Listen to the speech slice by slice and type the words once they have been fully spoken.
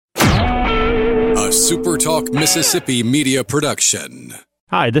SuperTalk Mississippi media production.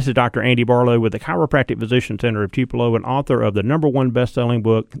 Hi, this is Dr. Andy Barlow with the Chiropractic Physician Center of Tupelo and author of the #1 best-selling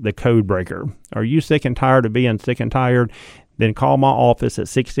book, The Code Breaker. Are you sick and tired of being sick and tired? Then call my office at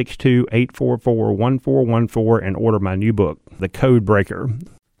 662-844-1414 and order my new book, The Code Breaker.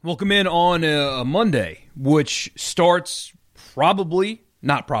 Welcome in on a Monday, which starts the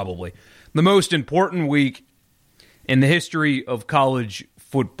most important week in the history of college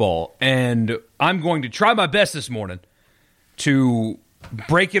football. And I'm going to try my best this morning to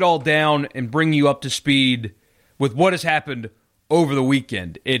break it all down and bring you up to speed with what has happened over the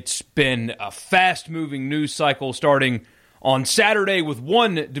weekend. It's been a fast-moving news cycle starting on Saturday with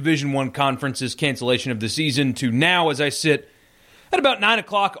one Division I conference's cancellation of the season to now, as I sit at about 9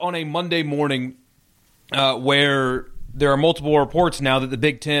 o'clock on a Monday morning, where there are multiple reports now that the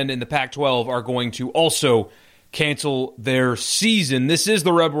Big Ten and the Pac-12 are going to also cancel their season. This is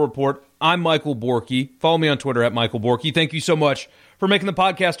the Rebel Report. I'm Michael Borky. Follow me on Twitter at Michael Borky. Thank you so much for making the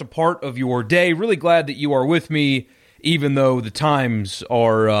podcast a part of your day. Really glad that you are with me, even though the times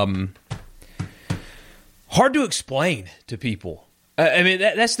are hard to explain to people. I mean,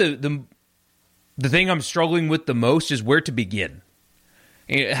 that's the thing I'm struggling with the most is where to begin.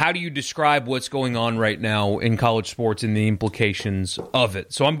 How do you describe what's going on right now in college sports and the implications of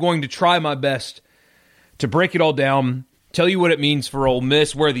it? So I'm going to try my best to break it all down, tell you what it means for Ole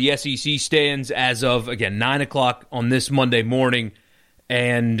Miss, where the SEC stands as of, again, 9 o'clock on this Monday morning,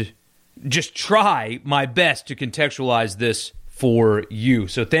 and just try my best to contextualize this for you.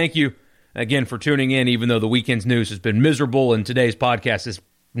 So thank you again for tuning in, even though the weekend's news has been miserable, and today's podcast is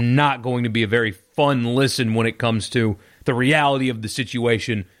not going to be a very fun listen when it comes to the reality of the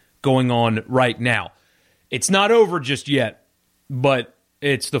situation going on right now. It's not over just yet, but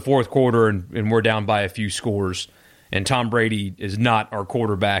it's the fourth quarter, and we're down by a few scores, and Tom Brady is not our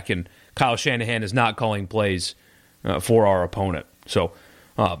quarterback, and Kyle Shanahan is not calling plays for our opponent. So,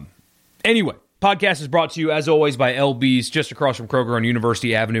 anyway, podcast is brought to you, as always, by LB's, just across from Kroger on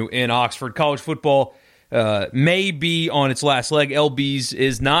University Avenue in Oxford. College football may be on its last leg. LB's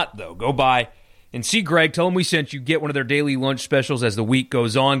is not, though. Go by and see Greg. Tell him we sent you. Get one of their daily lunch specials as the week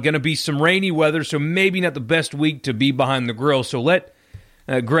goes on. Going to be some rainy weather, so maybe not the best week to be behind the grill. So let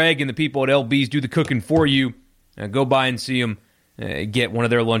Greg and the people at LB's do the cooking for you. Go by and see them. Get one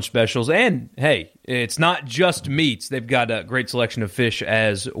of their lunch specials. And, hey, it's not just meats. They've got a great selection of fish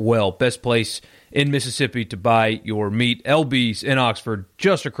as well. Best place in Mississippi to buy your meat. LB's in Oxford,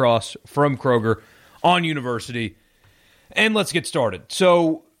 just across from Kroger on University. And let's get started.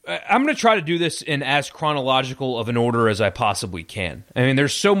 So I'm going to try to do this in as chronological of an order as I possibly can. I mean,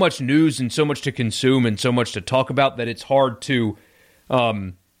 there's so much news and so much to consume and so much to talk about that it's hard to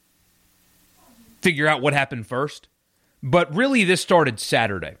figure out what happened first. But really, this started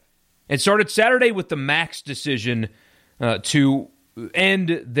Saturday. It started Saturday with the MAC's decision to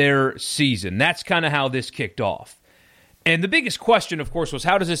end their season. That's kind of how this kicked off. And the biggest question, of course, was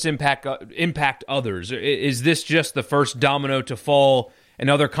how does this impact others? Is this just the first domino to fall and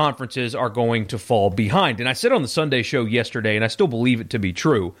other conferences are going to fall behind? And I said on the Sunday show yesterday, and I still believe it to be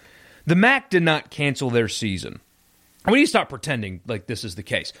true, the MAC did not cancel their season. We need to stop pretending like this is the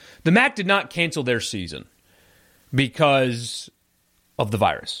case. The MAC did not cancel their season because of the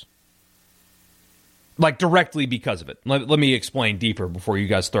virus. Like, directly because of it. Let me explain deeper before you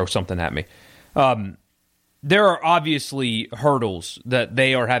guys throw something at me. There are obviously hurdles that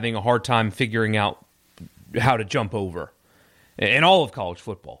they are having a hard time figuring out how to jump over in all of college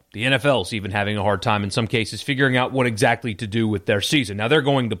football. The NFL is even having a hard time in some cases figuring out what exactly to do with their season. Now, they're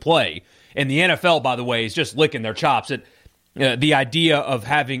going to play. And the NFL, by the way, is just licking their chops at the idea of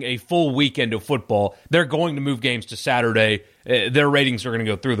having a full weekend of football. They're going to move games to Saturday. Their ratings are going to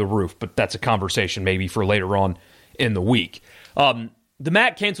go through the roof, but that's a conversation maybe for later on in the week. The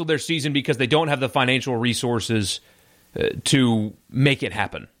MAC canceled their season because they don't have the financial resources to make it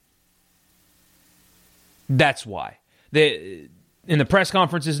happen. That's why. In the press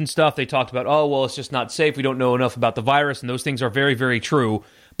conferences and stuff, they talked about, oh, well, it's just not safe. We don't know enough about the virus, and those things are very, very true.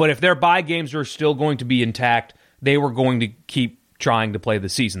 But if their bye games are still going to be intact, they were going to keep trying to play the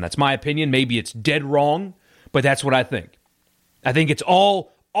season. That's my opinion. Maybe it's dead wrong, but that's what I think. I think it's all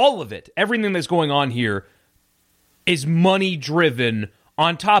of it. Everything that's going on here is money-driven.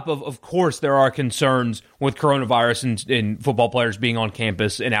 On top of course, there are concerns with coronavirus and football players being on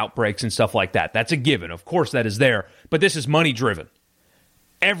campus and outbreaks and stuff like that. That's a given. Of course, that is there. But this is money-driven.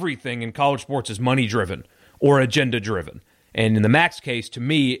 Everything in college sports is money-driven or agenda-driven. And in the Mac's case, to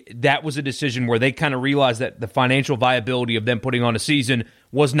me, that was a decision where they kind of realized that the financial viability of them putting on a season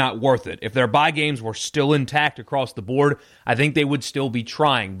was not worth it. If their bye games were still intact across the board, I think they would still be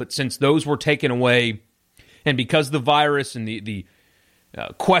trying. But since those were taken away, and because of the virus and the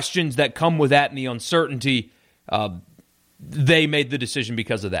questions that come with that and the uncertainty, they made the decision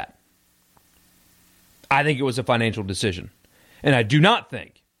because of that. I think it was a financial decision. And I do not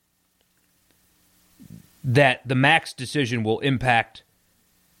think that the Mac's decision will impact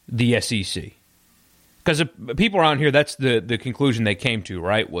the SEC. Because people around here, that's the conclusion they came to,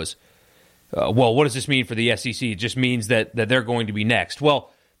 right? Was, well, what does this mean for the SEC? It just means that they're going to be next.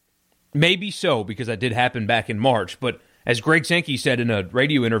 Well, maybe so, because that did happen back in March. But as Greg Sankey said in a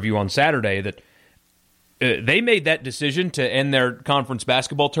radio interview on Saturday, that they made that decision to end their conference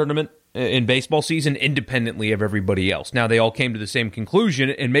basketball tournament in baseball season independently of everybody else. Now, they all came to the same conclusion,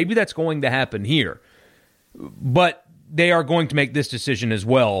 and maybe that's going to happen here. But they are going to make this decision as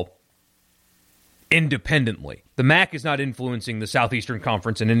well independently. The MAC is not influencing the Southeastern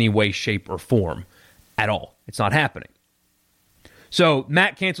Conference in any way, shape, or form at all. It's not happening. So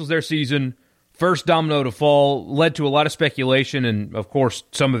MAC cancels their season. First domino to fall led to a lot of speculation, and of course,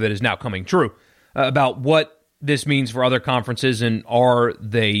 some of it is now coming true, about what this means for other conferences and are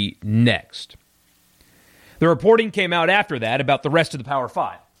they next. The reporting came out after that about the rest of the Power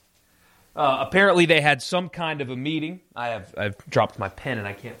Five. Apparently, they had some kind of a meeting. I've dropped my pen and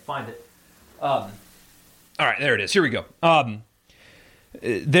I can't find it. All right, there it is. Here we go.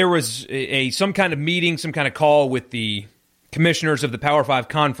 There was some kind of meeting, some kind of call with the commissioners of the Power Five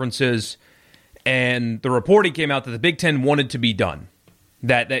conferences, and the reporting came out that the Big Ten wanted to be done.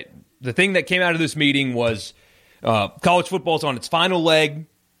 That the thing that came out of this meeting was college football is on its final leg.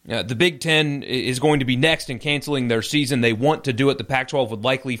 The Big Ten is going to be next in canceling their season. They want to do it. The Pac-12 would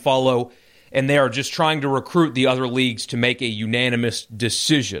likely follow, and they are just trying to recruit the other leagues to make a unanimous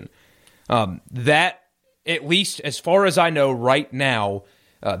decision. That, at least as far as I know right now,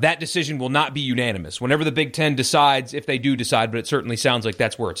 that decision will not be unanimous. Whenever the Big Ten decides, if they do decide, but it certainly sounds like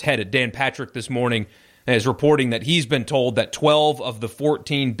that's where it's headed. Dan Patrick this morning is reporting that he's been told that 12 of the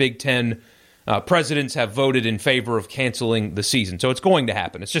 14 Big Ten presidents have voted in favor of canceling the season. So it's going to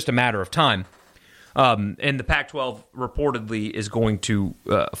happen. It's just a matter of time. And the Pac-12 reportedly is going to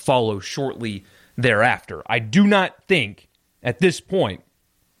follow shortly thereafter. I do not think, at this point,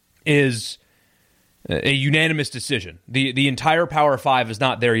 is a unanimous decision. The entire Power Five is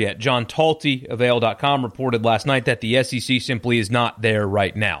not there yet. John Talty of AL.com reported last night that the SEC simply is not there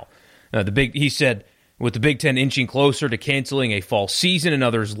right now. He said, with the Big Ten inching closer to canceling a fall season and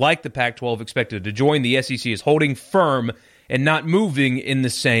others like the Pac-12 expected to join, the SEC is holding firm and not moving in the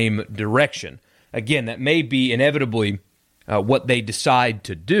same direction. Again, that may be inevitably what they decide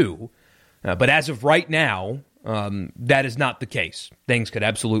to do, but as of right now, that is not the case. Things could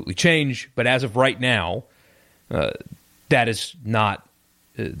absolutely change, but as of right now, that is not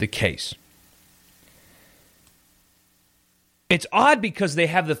the case. It's odd because they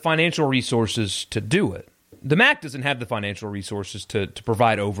have the financial resources to do it. The MAC doesn't have the financial resources to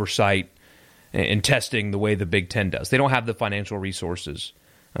provide oversight and testing the way the Big Ten does. They don't have the financial resources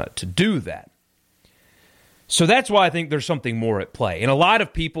to do that. So that's why I think there's something more at play. And a lot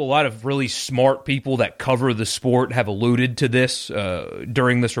of people, a lot of really smart people that cover the sport have alluded to this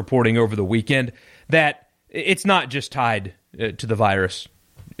during this reporting over the weekend, that it's not just tied to the virus.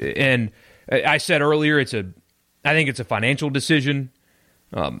 And I said earlier, I think it's a financial decision,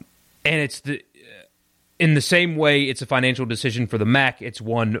 and it's in the same way it's a financial decision for the MAC, it's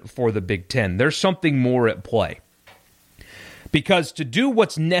one for the Big Ten. There's something more at play. Because to do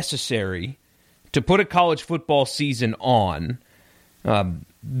what's necessary to put a college football season on,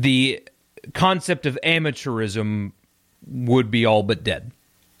 the concept of amateurism would be all but dead.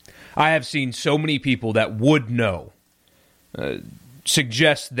 I have seen so many people that would know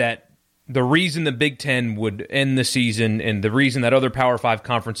suggest that the reason the Big Ten would end the season and the reason that other Power 5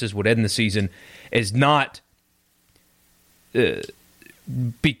 conferences would end the season is not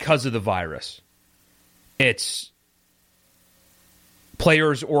because of the virus. It's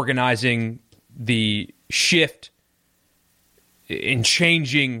players organizing the shift in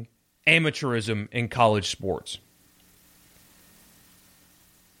changing amateurism in college sports.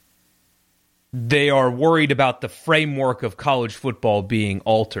 They are worried about the framework of college football being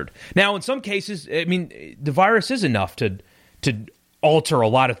altered. Now, in some cases, I mean, the virus is enough to alter a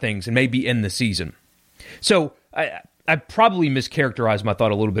lot of things and maybe end the season. So I probably mischaracterized my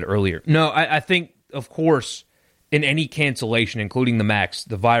thought a little bit earlier. No, I think, of course, in any cancellation, including the MACs,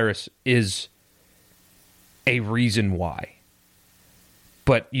 the virus is a reason why.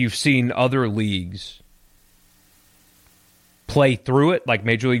 But you've seen other leagues play through it like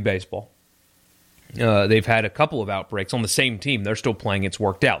Major League Baseball. They've had a couple of outbreaks on the same team. They're still playing. It's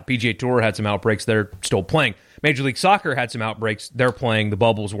worked out. PGA Tour had some outbreaks. They're still playing. Major League Soccer had some outbreaks. They're playing. The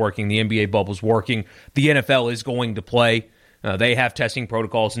bubble's working. The NBA bubble's working. The NFL is going to play. They have testing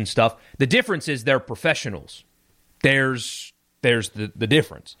protocols and stuff. The difference is they're professionals. There's the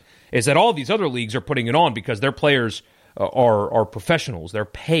difference, is that all these other leagues are putting it on because their players are professionals. They're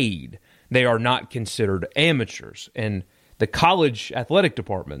paid. They are not considered amateurs. And the college athletic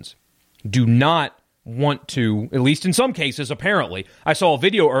departments do not want to, at least in some cases, apparently. I saw a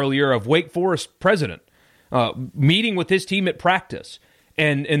video earlier of Wake Forest president meeting with his team at practice,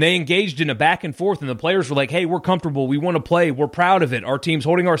 and they engaged in a back and forth, and the players were like, hey, we're comfortable, we want to play, we're proud of it, our team's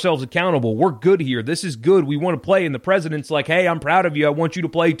holding ourselves accountable, we're good here, this is good, we want to play, and the president's like, hey, I'm proud of you, I want you to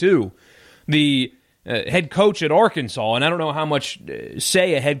play too. The head coach at Arkansas, and I don't know how much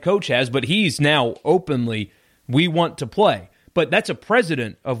say a head coach has, but he's now openly, we want to play. But that's a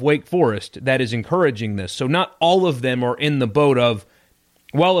president of Wake Forest that is encouraging this. So not all of them are in the boat of,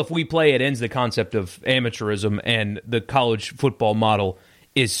 well, if we play, it ends the concept of amateurism and the college football model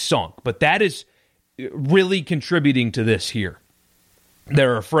is sunk. But that is really contributing to this here.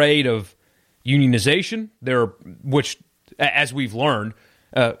 They're afraid of unionization, which, as we've learned,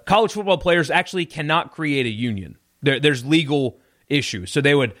 college football players actually cannot create a union. There's legal issues. So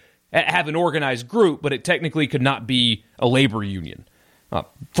they would have an organized group, but it technically could not be a labor union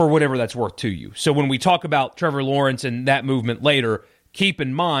for whatever that's worth to you. So when we talk about Trevor Lawrence and that movement later, keep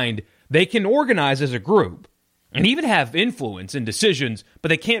in mind they can organize as a group and even have influence in decisions, but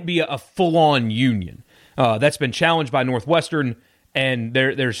they can't be a full-on union. That's been challenged by Northwestern, and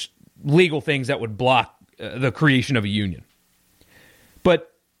there's legal things that would block the creation of a union.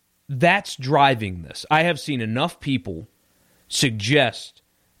 But that's driving this. I have seen enough people suggest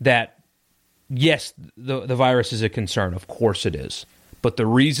that, yes, the virus is a concern. Of course it is. But the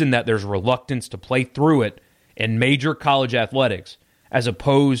reason that there's reluctance to play through it in major college athletics, as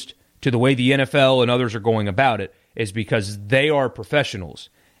opposed to the way the NFL and others are going about it, is because they are professionals.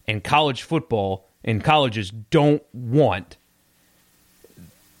 And college football and colleges don't want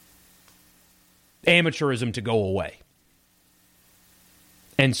amateurism to go away.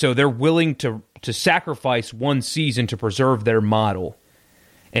 And so they're willing to sacrifice one season to preserve their model,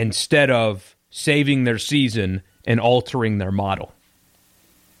 instead of saving their season and altering their model.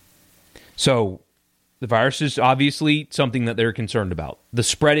 So the virus is obviously something that they're concerned about. The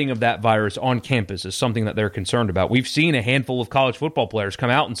spreading of that virus on campus is something that they're concerned about. We've seen a handful of college football players come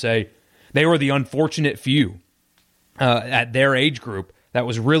out and say they were the unfortunate few at their age group that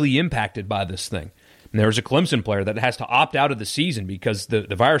was really impacted by this thing. And there's a Clemson player that has to opt out of the season because the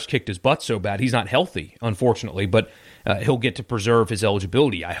virus kicked his butt so bad. He's not healthy, unfortunately, but he'll get to preserve his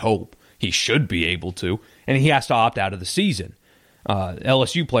eligibility, I hope. He should be able to. And he has to opt out of the season.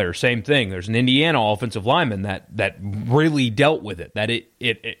 LSU player, same thing. There's an Indiana offensive lineman that really dealt with it, that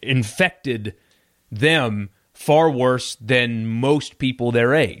it infected them far worse than most people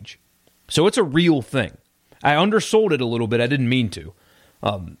their age. So it's a real thing. I undersold it a little bit. I didn't mean to.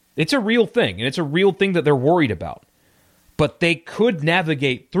 It's a real thing, and it's a real thing that they're worried about. But they could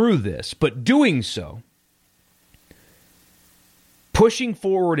navigate through this, but doing so, pushing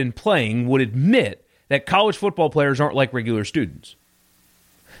forward and playing, would admit that college football players aren't like regular students.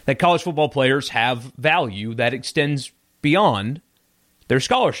 That college football players have value that extends beyond their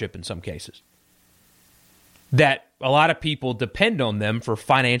scholarship in some cases. That a lot of people depend on them for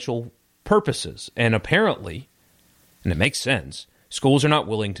financial purposes. And apparently, and it makes sense, schools are not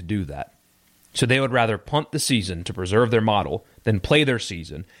willing to do that. So they would rather punt the season to preserve their model than play their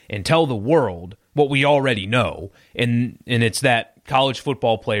season and tell the world what we already know. And it's that college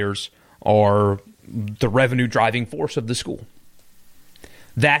football players are the revenue driving force of the school.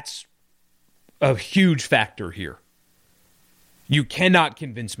 That's a huge factor here. You cannot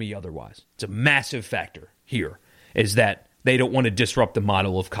convince me otherwise. It's a massive factor here, is that they don't want to disrupt the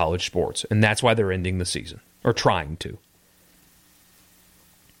model of college sports. And that's why they're ending the season, or trying to.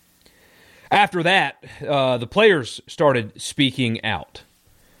 After that, the players started speaking out.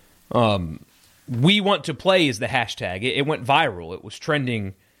 We want to play is the hashtag. It went viral. It was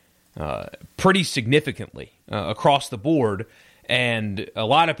trending pretty significantly across the board. And a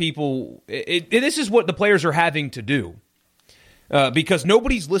lot of people, this is what the players are having to do because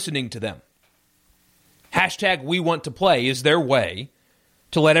nobody's listening to them. Hashtag we want to play is their way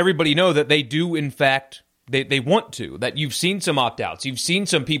to let everybody know that they do, in fact, they want to, that you've seen some opt-outs. You've seen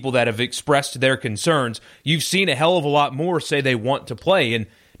some people that have expressed their concerns. You've seen a hell of a lot more say they want to play, and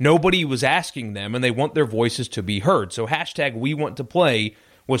nobody was asking them, and they want their voices to be heard. So hashtag we want to play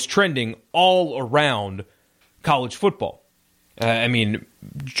was trending all around college football.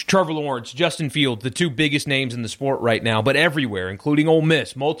 Trevor Lawrence, Justin Fields, the two biggest names in the sport right now, but everywhere, including Ole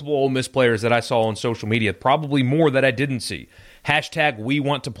Miss, multiple Ole Miss players that I saw on social media, probably more that I didn't see. Hashtag we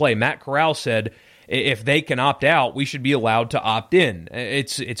want to play. Matt Corral said if they can opt out, we should be allowed to opt in.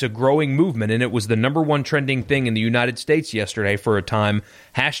 It's a growing movement, and it was the number one trending thing in the United States yesterday for a time.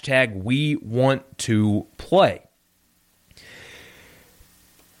 Hashtag we want to play.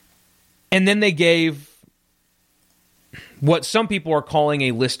 And then they gave what some people are calling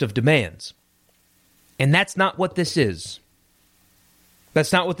a list of demands. And that's not what this is.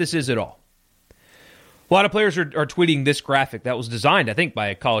 That's not what this is at all. A lot of players are tweeting this graphic that was designed, I think, by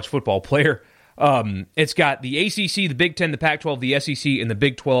a college football player. It's got the ACC, the Big Ten, the Pac-12, the SEC, and the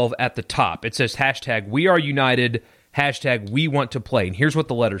Big 12 at the top. It says hashtag we are united, hashtag we want to play. And here's what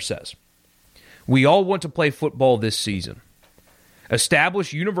the letter says. We all want to play football this season.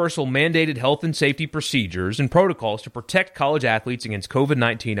 Establish universal mandated health and safety procedures and protocols to protect college athletes against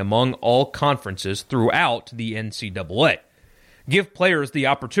COVID-19 among all conferences throughout the NCAA. Give players the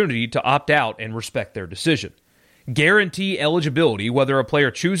opportunity to opt out and respect their decision. Guarantee eligibility whether a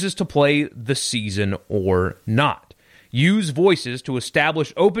player chooses to play the season or not. Use voices to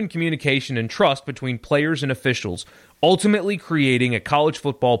establish open communication and trust between players and officials, ultimately creating a college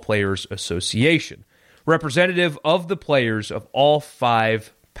football players association, representative of the players of all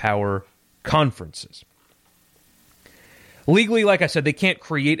 5 power conferences. Legally, like I said, they can't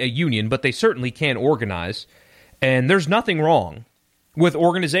create a union, but they certainly can organize, and there's nothing wrong with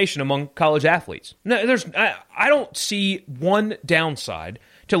organization among college athletes. No, I don't see one downside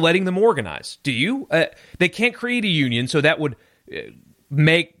to letting them organize. Do you? They can't create a union, so that would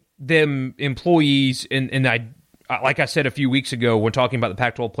make them employees, and like I said a few weeks ago when talking about the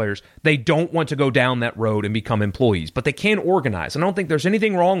Pac-12 players, they don't want to go down that road and become employees, but they can organize. And I don't think there's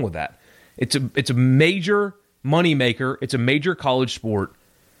anything wrong with that. It's a major moneymaker. It's a major college sport.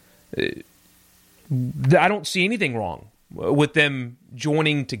 I don't see anything wrong with them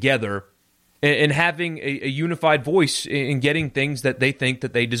joining together and having a unified voice in getting things that they think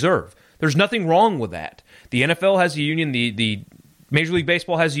that they deserve. There's nothing wrong with that. The NFL has a union. The Major League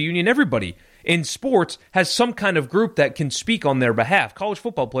Baseball has a union. Everybody in sports has some kind of group that can speak on their behalf. College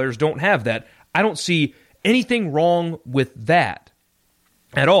football players don't have that. I don't see anything wrong with that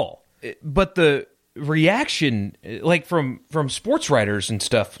at all. But the reaction, like from sports writers and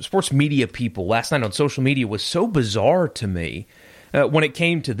stuff, sports media people last night on social media was so bizarre to me when it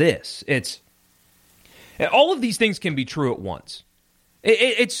came to this. All of these things can be true at once.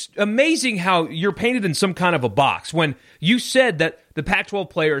 It's amazing how you're painted in some kind of a box. When you said that the Pac-12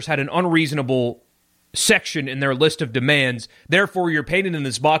 players had an unreasonable section in their list of demands, therefore you're painted in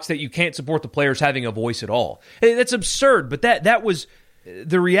this box that you can't support the players having a voice at all. That's absurd, but that was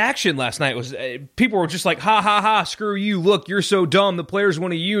the reaction last night. Was people were just like, ha, ha, ha, screw you, look, you're so dumb, the players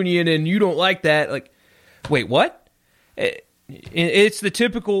want a union and you don't like that. Like, wait, what? It's the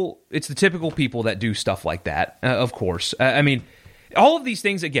typical people that do stuff like that, of course. All of these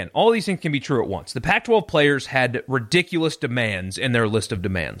things can be true at once. The Pac-12 players had ridiculous demands in their list of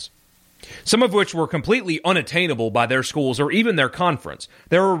demands, some of which were completely unattainable by their schools or even their conference.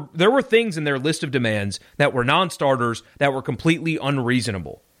 There were things in their list of demands that were non-starters that were completely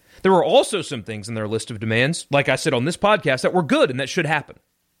unreasonable. There were also some things in their list of demands, like I said on this podcast, that were good and that should happen.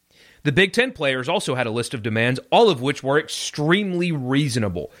 The Big Ten players also had a list of demands, all of which were extremely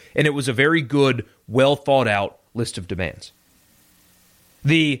reasonable, and it was a very good, well-thought-out list of demands.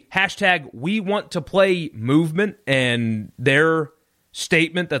 The hashtag we want to play movement and their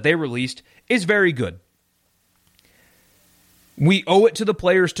statement that they released is very good. We owe it to the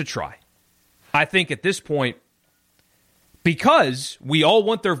players to try. I think at this point, because we all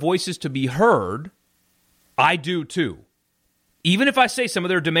want their voices to be heard, I do too. Even if I say some of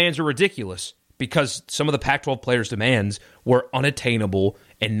their demands are ridiculous, because some of the Pac-12 players' demands were unattainable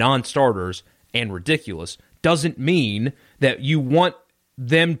and non-starters and ridiculous, doesn't mean that you want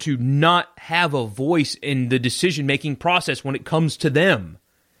them to not have a voice in the decision-making process when it comes to them.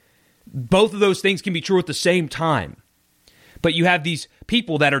 Both of those things can be true at the same time. But you have these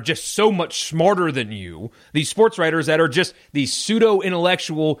people that are just so much smarter than you, these sports writers that are just these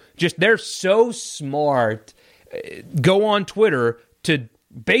pseudo-intellectual, they're so smart, go on Twitter to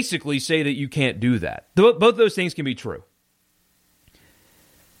basically say that you can't do that. Both those things can be true.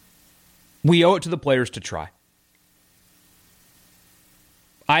 We owe it to the players to try.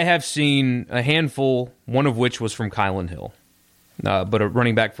 I have seen a handful, one of which was from Kylan Hill, but a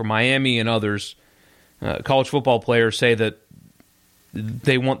running back from Miami and others, college football players say that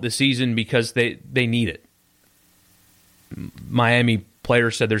they want the season because they need it. Miami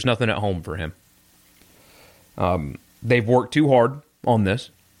players said there's nothing at home for him. they've worked too hard on this,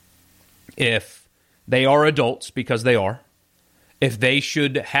 if they are adults, because they are, if they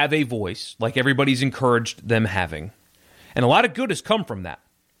should have a voice like everybody's encouraged them having. And a lot of good has come from that.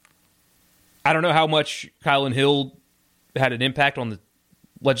 I don't know how much Kylan Hill had an impact on the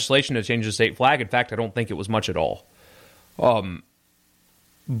legislation to change the state flag. In fact, I don't think it was much at all.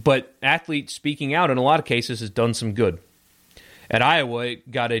 But athletes speaking out in a lot of cases has done some good. At Iowa,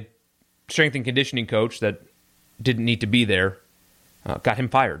 it got a strength and conditioning coach that didn't need to be there, got him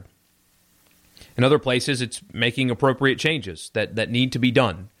fired. In other places, it's making appropriate changes that need to be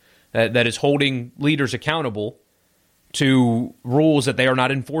done, that is holding leaders accountable to rules that they are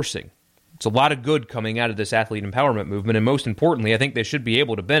not enforcing. It's a lot of good coming out of this athlete empowerment movement, and most importantly, I think they should be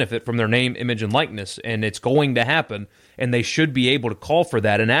able to benefit from their name, image, and likeness, and it's going to happen, and they should be able to call for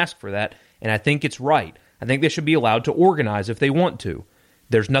that and ask for that, and I think it's right. I think they should be allowed to organize if they want to.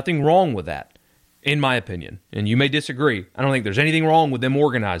 There's nothing wrong with that, in my opinion, and you may disagree. I don't think there's anything wrong with them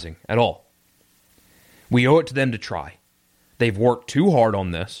organizing at all. We owe it to them to try. They've worked too hard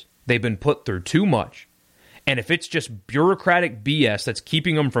on this. They've been put through too much, and if it's just bureaucratic BS that's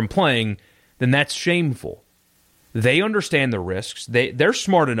keeping them from playing, then that's shameful. They understand the risks. They're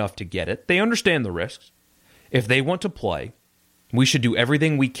smart enough to get it. They understand the risks. If they want to play, we should do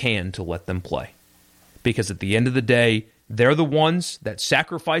everything we can to let them play. Because at the end of the day, they're the ones that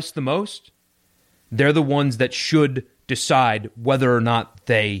sacrifice the most. They're the ones that should decide whether or not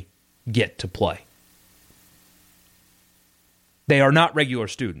they get to play. They are not regular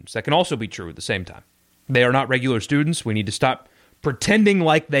students. That can also be true at the same time. They are not regular students. We need to stop pretending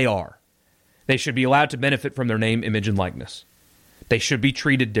like they are. They should be allowed to benefit from their name, image, and likeness. They should be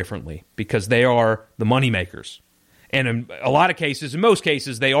treated differently because they are the moneymakers. And in a lot of cases, in most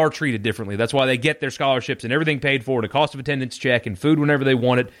cases, they are treated differently. That's why they get their scholarships and everything paid for, and a cost of attendance check and food whenever they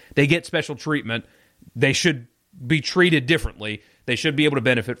want it. They get special treatment. They should be treated differently. They should be able to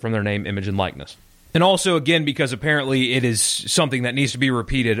benefit from their name, image, and likeness. And also, again, because apparently it is something that needs to be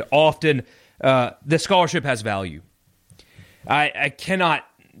repeated often, the scholarship has value. I cannot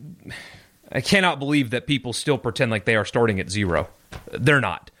believe that people still pretend like they are starting at zero. They're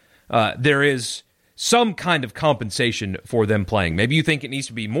not. There is some kind of compensation for them playing. Maybe you think it needs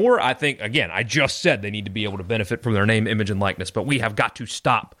to be more. I think, again, I just said they need to be able to benefit from their name, image, and likeness, but we have got to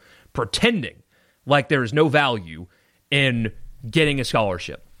stop pretending like there is no value in getting a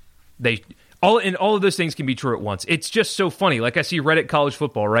scholarship. All of those things can be true at once. It's just so funny. Like I see Reddit College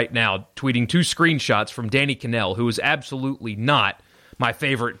Football right now tweeting 2 screenshots from Danny Cannell, who is absolutely not my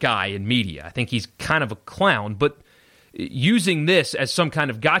favorite guy in media. I think he's kind of a clown, but using this as some kind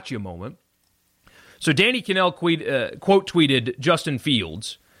of gotcha moment. So Danny Cannell quote tweeted Justin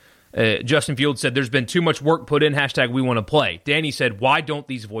Fields. Justin Fields said, "There's been too much work put in, #we want to play." Danny said, "Why don't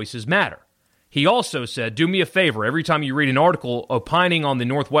these voices matter?" He also said, "Do me a favor, every time you read an article opining on the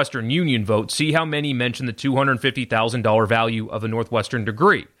Northwestern Union vote, see how many mention the $250,000 value of a Northwestern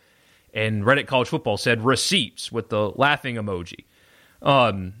degree." And Reddit College Football said, "Receipts," with the laughing emoji.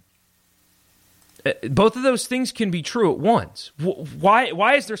 Both of those things can be true at once.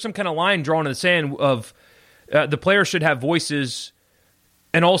 Why is there some kind of line drawn in the sand of the players should have voices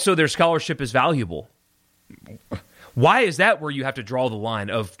and also their scholarship is valuable? Why is that where you have to draw the line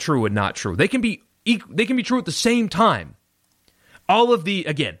of true and not true? They can be true at the same time.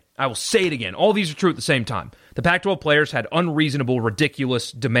 Again, I will say it again, all these are true at the same time. The Pac-12 players had unreasonable,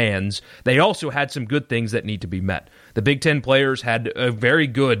 ridiculous demands. They also had some good things that need to be met. The Big Ten players had a very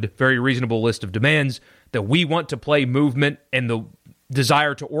good, very reasonable list of demands. The we want to play movement and the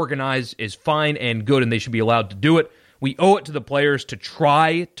desire to organize is fine and good, and they should be allowed to do it. We owe it to the players to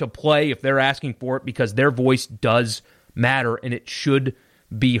try to play if they're asking for it because their voice does matter and it should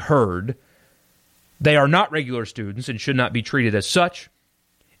be heard. They are not regular students and should not be treated as such.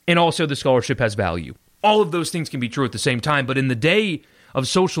 And also the scholarship has value. All of those things can be true at the same time, but in the day of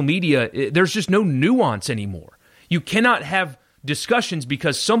social media, there's just no nuance anymore. You cannot have discussions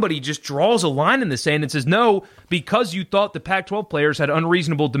because somebody just draws a line in the sand and says, no, because you thought the Pac-12 players had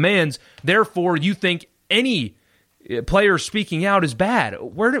unreasonable demands, therefore you think any player speaking out is bad.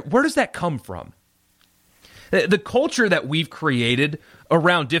 Where does that come from? The culture that we've created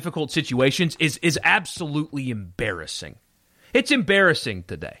around difficult situations is absolutely embarrassing. It's embarrassing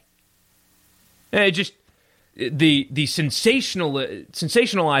today. Just the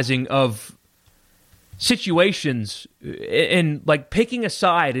sensationalizing of situations and like picking a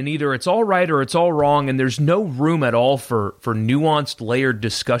side and either it's all right or it's all wrong, and there's no room at all for nuanced, layered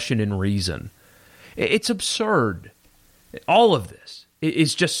discussion and reason. It's absurd. All of this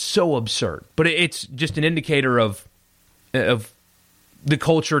is just so absurd. But it's just an indicator of the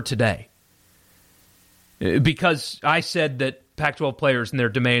culture today. because I said that Pac-12 players and their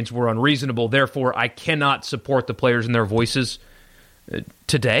demands were unreasonable, therefore I cannot support the players and their voices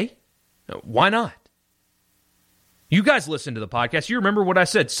today? Why not? You guys listen to the podcast. You remember what I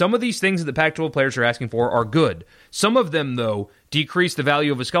said. Some of these things that the Pac-12 players are asking for are good. Some of them, though, decrease the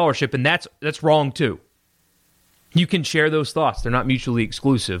value of a scholarship, and that's wrong, too. You can share those thoughts. They're not mutually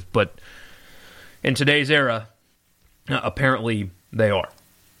exclusive, but in today's era, apparently they are.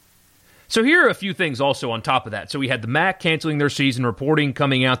 So here are a few things also on top of that. So we had the MAC canceling their season, reporting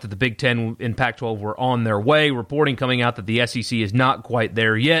coming out that the Big Ten and Pac-12 were on their way, reporting coming out that the SEC is not quite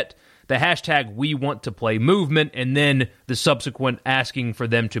there yet, the hashtag We Want to Play movement, and then the subsequent asking for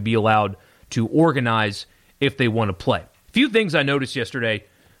them to be allowed to organize if they want to play. A few things I noticed yesterday,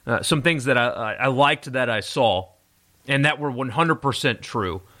 some things that I liked that I saw, and that were 100%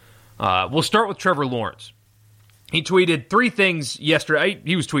 true. We'll start with Trevor Lawrence. He tweeted 3 things yesterday.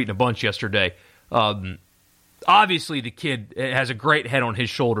 He was tweeting a bunch yesterday. Obviously, the kid has a great head on his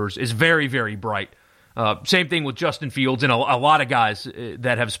shoulders, is very, very bright. Same thing with Justin Fields and a lot of guys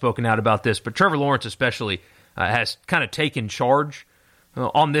that have spoken out about this. But Trevor Lawrence especially has kind of taken charge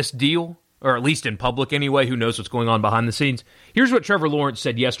on this deal, or at least in public anyway. Who knows what's going on behind the scenes? Here's what Trevor Lawrence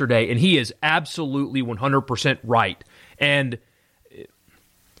said yesterday, and he is absolutely 100% right. And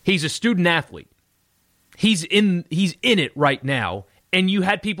he's a student athlete. He's in it right now, and you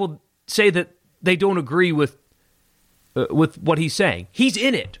had people say that they don't agree with what he's saying. He's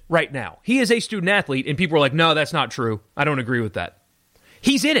in it right now. He is a student athlete, and people are like, no, that's not true. I don't agree with that.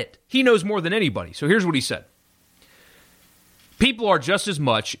 He's in it. He knows more than anybody. So here's what he said. People are just as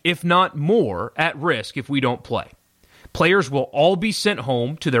much, if not more, at risk if we don't play. Players will all be sent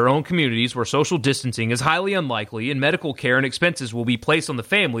home to their own communities where social distancing is highly unlikely, and medical care and expenses will be placed on the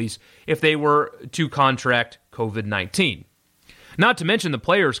families if they were to contract COVID-19. Not to mention the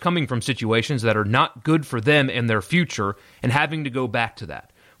players coming from situations that are not good for them and their future and having to go back to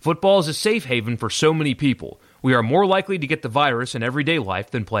that. Football is a safe haven for so many people. We are more likely to get the virus in everyday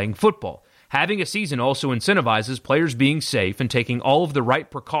life than playing football. Having a season also incentivizes players being safe and taking all of the right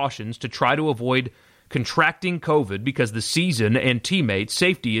precautions to try to avoid contracting COVID because the season and teammates'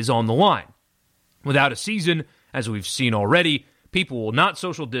 safety is on the line. Without a season, as we've seen already, people will not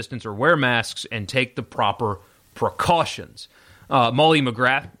social distance or wear masks and take the proper precautions. Molly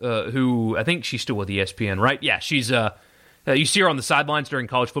McGrath, who I think she's still with ESPN, right? Yeah, she's. You see her on the sidelines during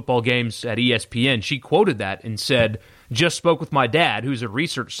college football games at ESPN. She quoted that and said, "Just spoke with my dad, who's a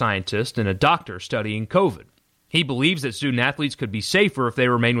research scientist and a doctor studying COVID. He believes that student athletes could be safer if they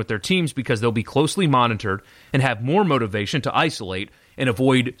remain with their teams because they'll be closely monitored and have more motivation to isolate and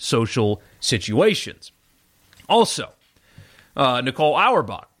avoid social situations." Also, Nicole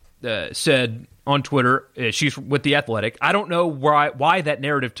Auerbach said on Twitter, she's with The Athletic, "I don't know why that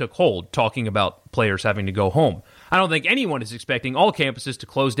narrative took hold, talking about players having to go home. I don't think anyone is expecting all campuses to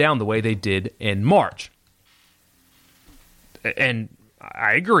close down the way they did in March." And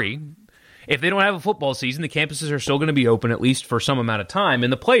I agree. If they don't have a football season, the campuses are still going to be open at least for some amount of time,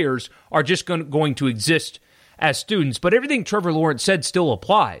 and the players are just going to exist as students. But everything Trevor Lawrence said still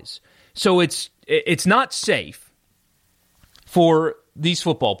applies. So it's not safe for these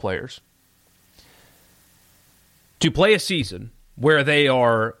football players to play a season where they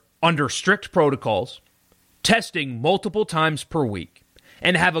are under strict protocols, testing multiple times per week,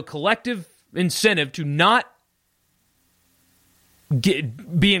 and have a collective incentive to not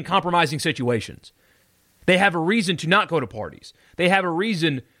be in compromising situations. They have a reason to not go to parties. They have a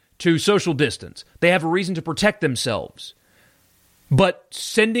reason to social distance. They have a reason to protect themselves. But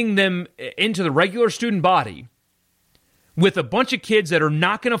sending them into the regular student body with a bunch of kids that are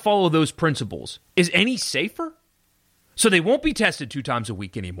not going to follow those principles is any safer? So they won't be tested 2 times a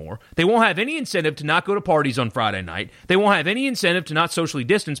week anymore. They won't have any incentive to not go to parties on Friday night. They won't have any incentive to not socially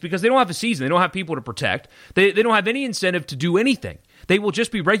distance because they don't have a season. They don't have people to protect. They don't have any incentive to do anything. They will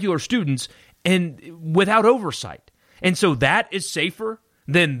just be regular students and without oversight. And so that is safer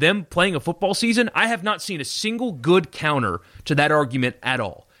than them playing a football season. I have not seen a single good counter to that argument at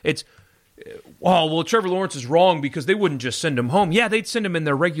all. It's, oh, well, Trevor Lawrence is wrong because they wouldn't just send him home. Yeah, they'd send him in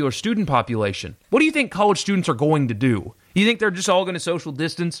their regular student population. What do you think college students are going to do? You think they're just all going to social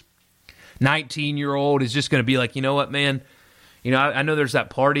distance? 19-year-old is just going to be like, you know what, man? You know, I know there's that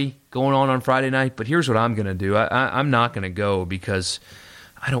party going on Friday night, but here's what I'm going to do. I'm not going to go because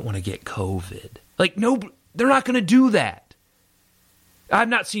I don't want to get COVID. Like, no, they're not going to do that. I've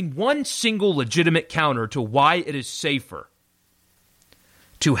not seen one single legitimate counter to why it is safer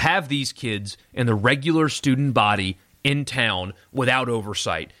to have these kids in the regular student body in town without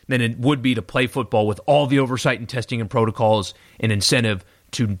oversight than it would be to play football with all the oversight and testing and protocols and incentive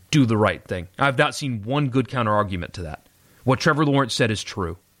to do the right thing. I've not seen one good counter-argument to that. What Trevor Lawrence said is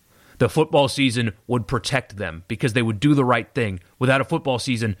true. The football season would protect them because they would do the right thing. Without a football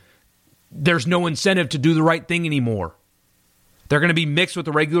season, there's no incentive to do the right thing anymore. They're going to be mixed with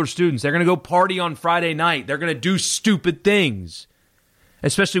the regular students. They're going to go party on Friday night. They're going to do stupid things,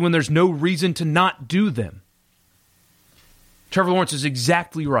 especially when there's no reason to not do them. Trevor Lawrence is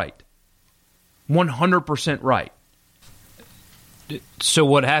exactly right. 100% right. So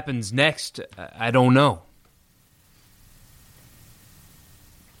what happens next, I don't know.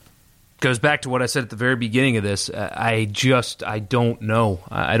 Goes back to what I said at the very beginning of this. I don't know.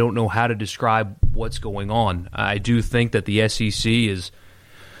 I don't know how to describe what's going on. I do think that the SEC is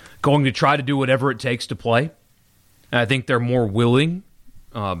going to try to do whatever it takes to play. I think they're more willing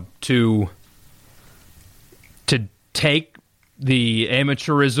to take the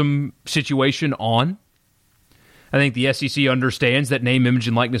amateurism situation on. I think the SEC understands that name, image,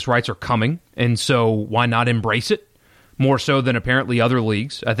 and likeness rights are coming, and so why not embrace it? More so than apparently other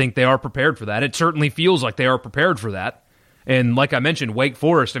leagues. I think they are prepared for that. It certainly feels like they are prepared for that. And like I mentioned, Wake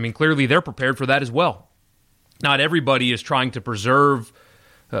Forest, clearly they're prepared for that as well. Not everybody is trying to preserve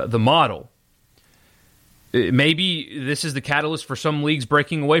the model. Maybe this is the catalyst for some leagues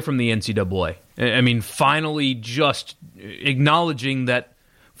breaking away from the NCAA. Finally just acknowledging that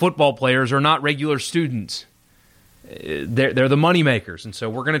football players are not regular students. They're the money makers, and so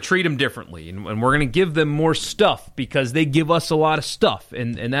we're going to treat them differently, and we're going to give them more stuff because they give us a lot of stuff,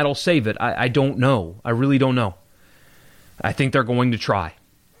 and that'll save it. I don't know. I really don't know. I think they're going to try.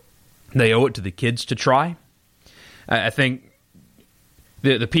 They owe it to the kids to try. I think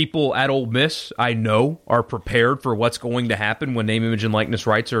the people at Ole Miss, I know, are prepared for what's going to happen when name, image, and likeness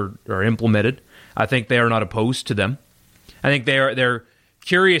rights are implemented. I think they are not opposed to them. I think they're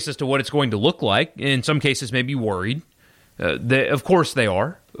curious as to what it's going to look like. In some cases, maybe worried. Of course they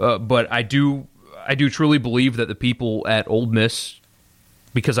are. But I do truly believe that the people at Ole Miss,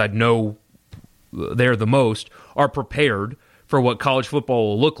 because I know they're the most, are prepared for what college football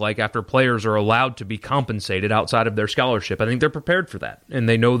will look like after players are allowed to be compensated outside of their scholarship. I think they're prepared for that, and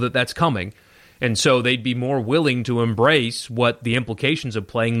they know that that's coming. And so they'd be more willing to embrace what the implications of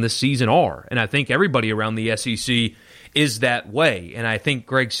playing this season are. And I think everybody around the SEC is that way. And I think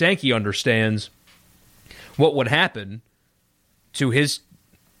Greg Sankey understands what would happen to his...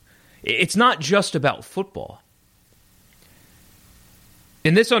 It's not just about football.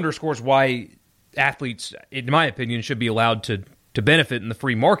 And this underscores why athletes, in my opinion, should be allowed to benefit in the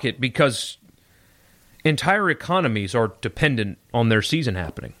free market, because entire economies are dependent on their season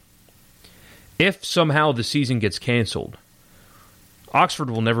happening. If somehow the season gets canceled,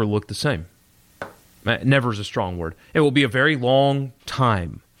 Oxford will never look the same. Never is a strong word. It will be a very long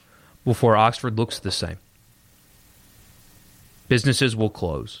time before Oxford looks the same. Businesses will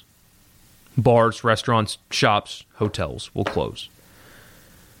close. Bars, restaurants, shops, hotels will close.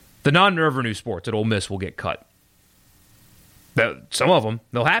 The non-revenue sports at Ole Miss will get cut. Some of them,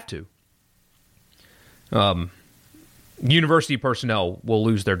 they'll have to. University personnel will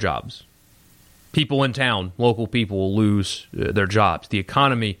lose their jobs. People in town, local people, will lose their jobs. The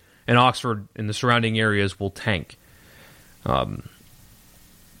economy in Oxford and the surrounding areas will tank.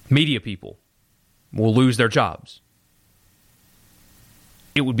 Media people will lose their jobs.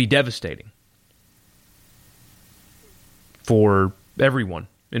 It would be devastating for everyone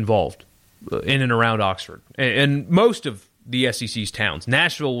involved in and around Oxford. And most of the SEC's towns.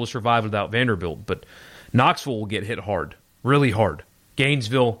 Nashville will survive without Vanderbilt, but Knoxville will get hit hard, really hard.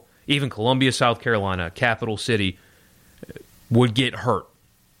 Gainesville, even Columbia, South Carolina, capital city, would get hurt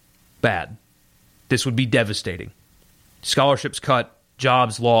bad. This would be devastating. Scholarships cut,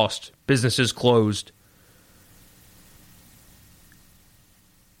 jobs lost, businesses closed.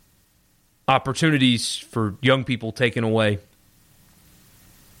 Opportunities for young people taken away.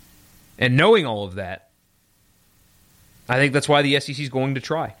 And knowing all of that, I think that's why the SEC is going to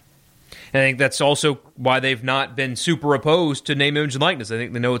try. And I think that's also why they've not been super opposed to name, image, and likeness. I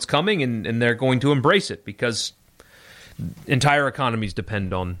think they know it's coming, and they're going to embrace it, because entire economies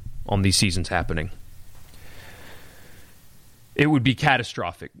depend on these seasons happening. It would be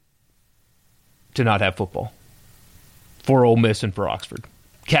catastrophic to not have football for Ole Miss and for Oxford.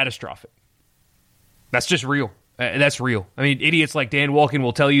 Catastrophic. That's just real. That's real. I mean, idiots like Dan Walken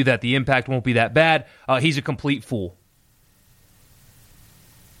will tell you that the impact won't be that bad. He's a complete fool.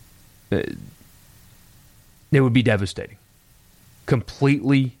 It would be devastating.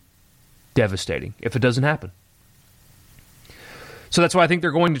 Completely devastating if it doesn't happen. So that's why I think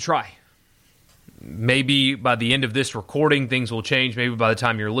they're going to try. Maybe by the end of this recording, things will change. Maybe by the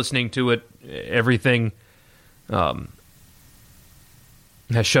time you're listening to it, everything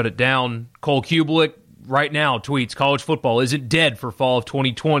has shut it down. Cole Kubelik right now tweets, college football isn't dead for fall of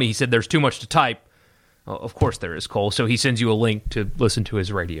 2020. He said there's too much to type. Of course there is, Cole. So he sends you a link to listen to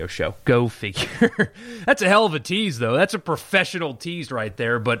his radio show. Go figure. That's a hell of a tease, though. That's a professional tease right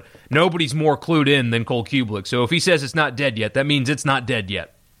there, but nobody's more clued in than Cole Kubelik. So if he says it's not dead yet, that means it's not dead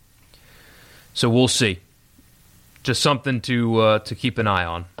yet. So we'll see. Just something to keep an eye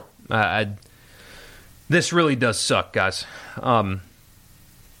on. This really does suck, guys.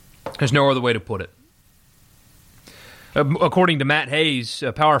 There's no other way to put it. According to Matt Hayes,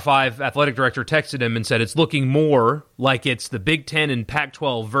 a Power 5 athletic director texted him and said it's looking more like it's the Big Ten and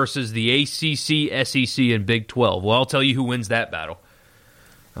Pac-12 versus the ACC, SEC, and Big 12. Well, I'll tell you who wins that battle.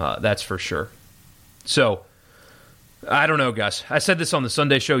 That's for sure. So, I don't know, guys. I said this on the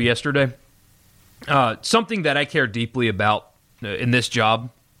Sunday show yesterday. Something that I care deeply about in this job,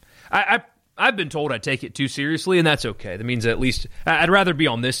 I've been told I take it too seriously, and that's okay. That means at least I'd rather be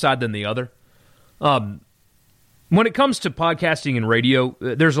on this side than the other. When it comes to podcasting and radio,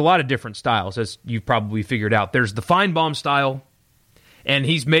 there's a lot of different styles, as you've probably figured out. There's the Feinbaum style, and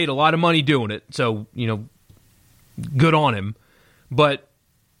he's made a lot of money doing it, so, good on him. But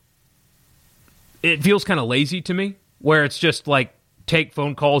it feels kind of lazy to me, where it's just like, take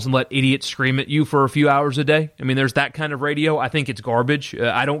phone calls and let idiots scream at you for a few hours a day. I mean, there's that kind of radio. I think it's garbage.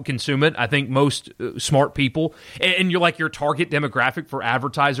 I don't consume it. I think most smart people, and you're like your target demographic for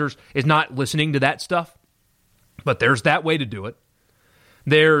advertisers is not listening to that stuff. But there's that way to do it.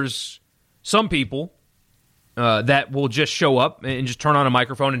 There's some people that will just show up and just turn on a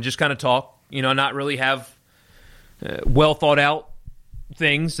microphone and just kind of talk, not really have well thought out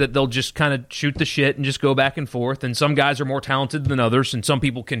things, that they'll just kind of shoot the shit and just go back and forth. And some guys are more talented than others, and some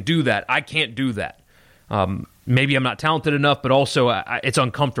people can do that. I can't do that. Maybe I'm not talented enough, but also it's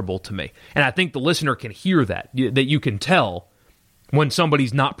uncomfortable to me. And I think the listener can hear that you can tell when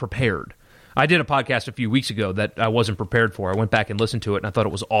somebody's not prepared. I did a podcast a few weeks ago that I wasn't prepared for. I went back and listened to it, and I thought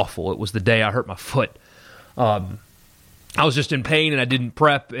it was awful. It was the day I hurt my foot. I was just in pain, and I didn't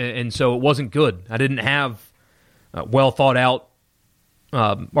prep, and so it wasn't good. I didn't have well-thought-out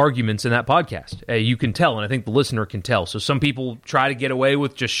arguments in that podcast. You can tell, and I think the listener can tell. So some people try to get away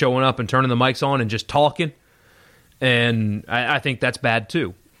with just showing up and turning the mics on and just talking, and I think that's bad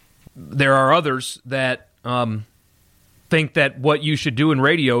too. There are others that think that what you should do in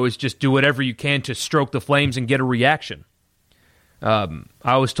radio is just do whatever you can to stroke the flames and get a reaction.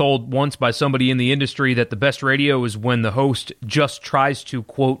 I was told once by somebody in the industry that the best radio is when the host just tries to,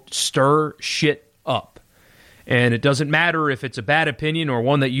 quote, stir shit up. And it doesn't matter if it's a bad opinion or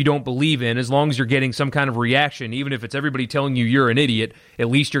one that you don't believe in, as long as you're getting some kind of reaction, even if it's everybody telling you you're an idiot, at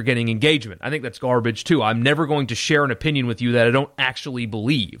least you're getting engagement. I think that's garbage, too. I'm never going to share an opinion with you that I don't actually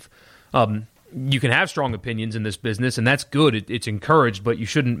believe. You can have strong opinions in this business, and that's good. It's encouraged, but you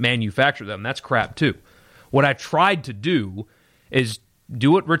shouldn't manufacture them. That's crap, too. What I tried to do is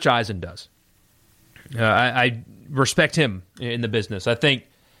do what Rich Eisen does. I respect him in the business. I think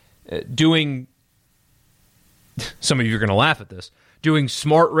doing, some of you are going to laugh at this, doing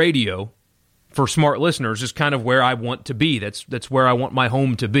smart radio for smart listeners is kind of where I want to be. That's where I want my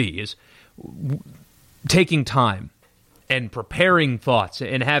home to be, is taking time and preparing thoughts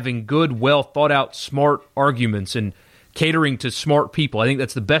and having good, well-thought-out, smart arguments and catering to smart people. I think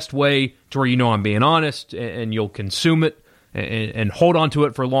that's the best way to where I'm being honest and you'll consume it and hold on to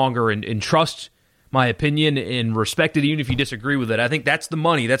it for longer and trust my opinion and respect it even if you disagree with it. I think that's the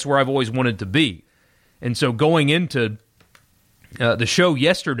money. That's where I've always wanted to be. And so going into the show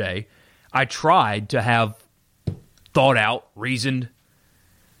yesterday, I tried to have thought-out, reasoned,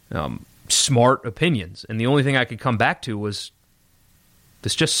 smart opinions, and the only thing I could come back to was,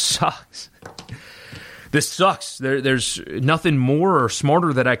 this just sucks. This sucks. There's nothing more or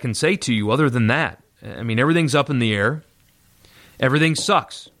smarter that I can say to you other than that. I mean, everything's up in the air. Everything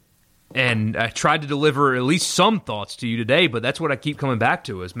sucks. And I tried to deliver at least some thoughts to you today, but that's what I keep coming back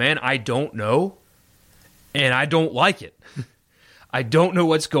to is, man, I don't know, and I don't like it. I don't know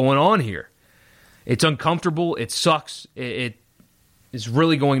what's going on here. It's uncomfortable. It sucks. It is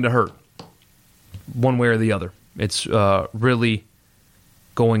really going to hurt. One way or the other. It's really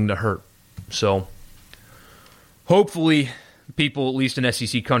going to hurt. So, hopefully, people, at least in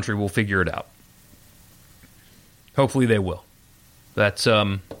SEC country, will figure it out. Hopefully they will. That's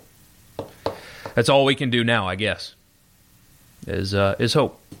all we can do now, I guess, is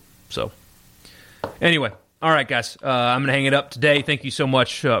hope. So, anyway, all right, guys, I'm going to hang it up today. Thank you so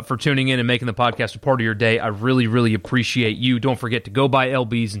much for tuning in and making the podcast a part of your day. I really, really appreciate you. Don't forget to go by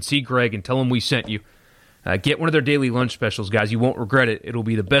LB's and see Greg and tell him we sent you. Get one of their daily lunch specials, guys. You won't regret it. It'll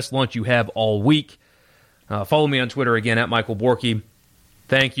be the best lunch you have all week. Follow me on Twitter again, at Michael Borky.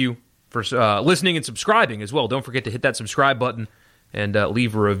 thank you for listening and subscribing as well. Don't forget to hit that subscribe button and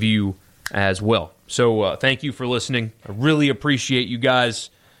leave a review as well. So thank you for listening. I really appreciate you guys.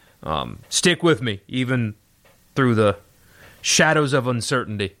 Stick with me, even through the shadows of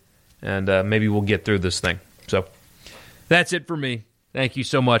uncertainty, and maybe we'll get through this thing. So that's it for me. Thank you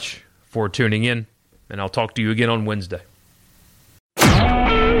so much for tuning in, and I'll talk to you again on Wednesday.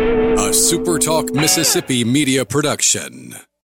 A SuperTalk Mississippi media production.